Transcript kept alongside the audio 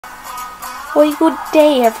Well, good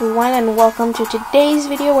day everyone, and welcome to today's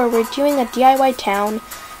video where we're doing a DIY town.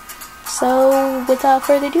 So without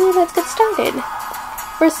further ado, let's get started.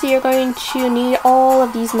 First, you're going to need all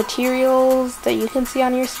of these materials that you can see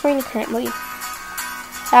on your screen currently.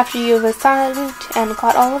 After you've assigned and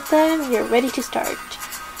got all of them, you're ready to start.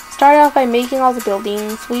 Start off by making all the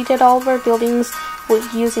buildings. We did all of our buildings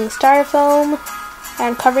with using styrofoam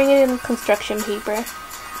and covering it in construction paper.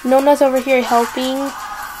 Nonna's over here helping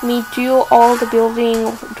me do all the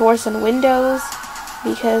building doors and windows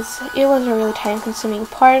because it was a really time-consuming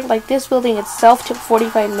part. Like, this building itself took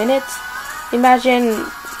 45 minutes. Imagine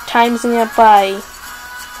timesing it by,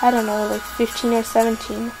 I don't know, like 15 or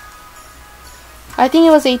 17. I think it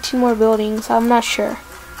was 18 more buildings, I'm not sure.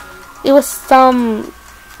 It was some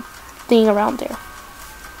thing around there.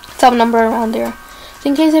 Some number around there. So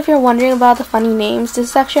in case if you're wondering about the funny names, this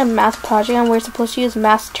is actually a math project and we're supposed to use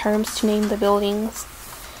math terms to name the buildings.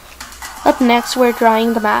 Up next, we're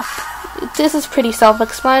drawing the map. This is pretty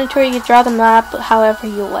self-explanatory. You draw the map however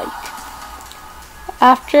you like.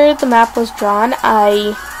 After the map was drawn,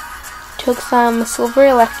 I took some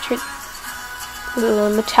silver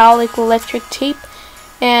metallic electric tape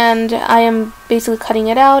and I am basically cutting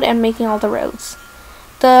it out and making all the roads.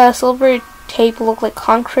 The silver tape looked like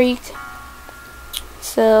concrete,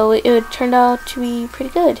 so it turned out to be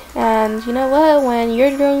pretty good. And you know what? When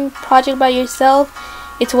you're doing a project by yourself,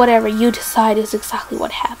 it's whatever you decide is exactly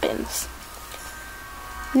what happens.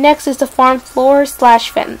 Next is the farm floor /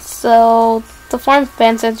 fence. So the farm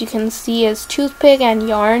fence, as you can see, is toothpick and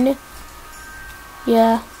yarn.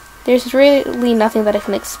 Yeah, there's really nothing that I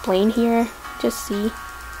can explain here. Just see.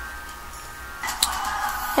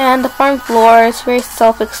 And the farm floor is very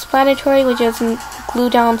self-explanatory. We just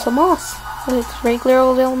glue down some moss with regular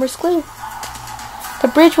old Elmer's glue. The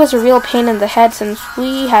bridge was a real pain in the head since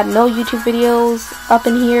we had no YouTube videos up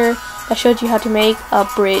in here that showed you how to make a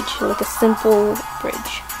bridge, like a simple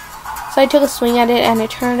bridge. So I took a swing at it and it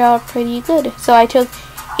turned out pretty good. So I took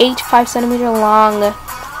 8 5-centimeter long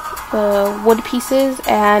wood pieces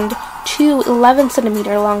and 2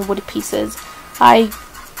 11-centimeter long wood pieces. I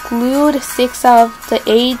glued 6 of the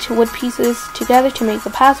 8 wood pieces together to make the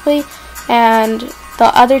pathway, and the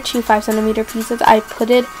other 2 5-centimeter pieces I put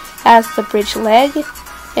it as the bridge leg,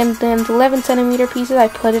 and then the 11-centimeter pieces I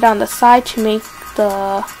put it on the side to make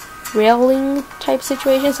the railing type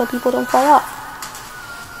situation so people don't fall off.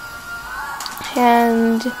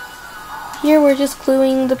 And here we're just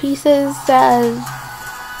gluing the pieces as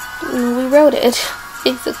we wrote it,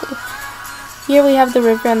 basically. Here we have the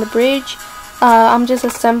river and the bridge. I'm just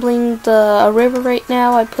assembling the river right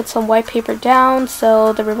now. I put some white paper down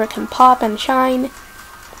so the river can pop and shine,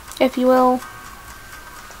 if you will.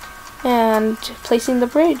 And placing the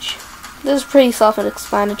bridge. This is pretty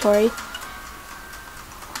self-explanatory.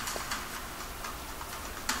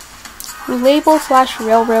 Label /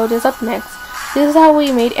 railroad is up next. This is how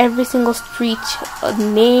we made every single street a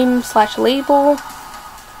name / label.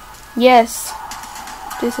 Yes,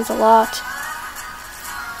 this is a lot.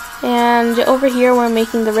 And over here we're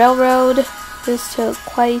making the railroad. This took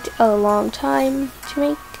quite a long time to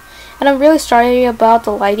make. And I'm really sorry about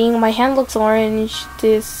the lighting. My hand looks orange.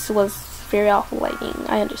 This was very awful lighting,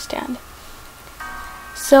 I understand.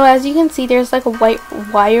 So as you can see, there's like a white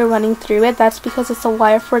wire running through it. That's because it's a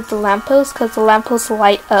wire for the lamppost, because the lampposts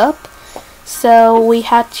light up. So we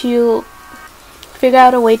had to figure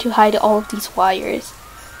out a way to hide all of these wires.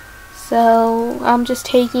 So I'm just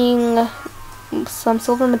taking some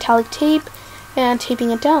silver metallic tape and taping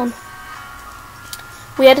it down.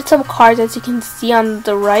 We added some cars, as you can see on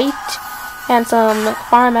the right, and some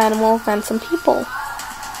farm animals and some people.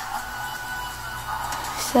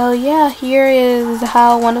 So yeah, here is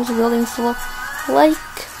how one of the buildings look like.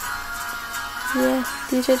 Yeah,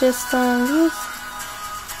 these are just some views.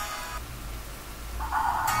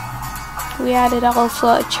 We added also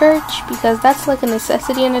a church because that's like a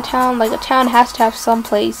necessity in a town. Like, a town has to have some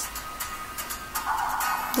place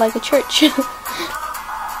like a church.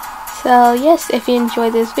 So yes, if you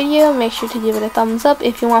enjoyed this video, make sure to give it a thumbs up.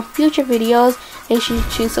 If you want future videos, make sure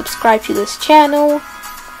to subscribe to this channel.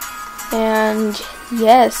 And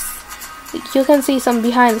yes, you can see some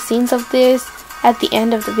behind the scenes of this at the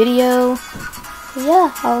end of the video.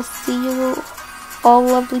 Yeah, I'll see you all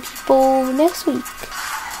lovely people next week.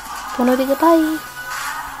 Bueno, goodbye.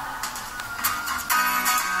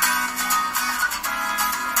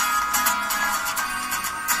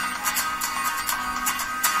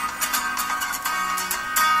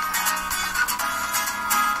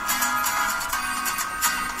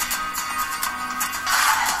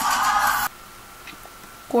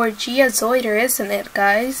 Gorgia Zoider, isn't it,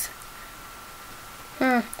 guys?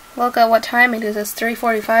 Look at what time it is. It's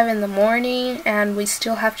 3:45 in the morning and we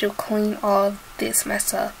still have to clean all of this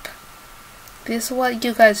mess up. This is what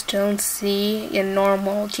you guys don't see in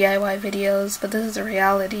normal DIY videos, but this is the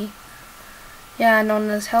reality. Yeah,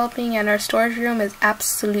 Nonna's helping and our storage room is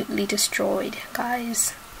absolutely destroyed,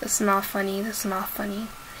 guys. This is not funny. This is not funny.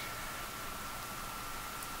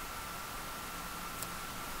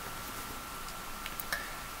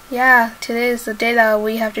 Yeah, today is the day that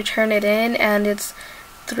we have to turn it in, and it's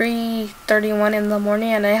 3:31 in the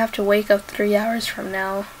morning and I have to wake up 3 hours from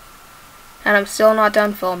now. And I'm still not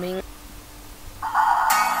done filming.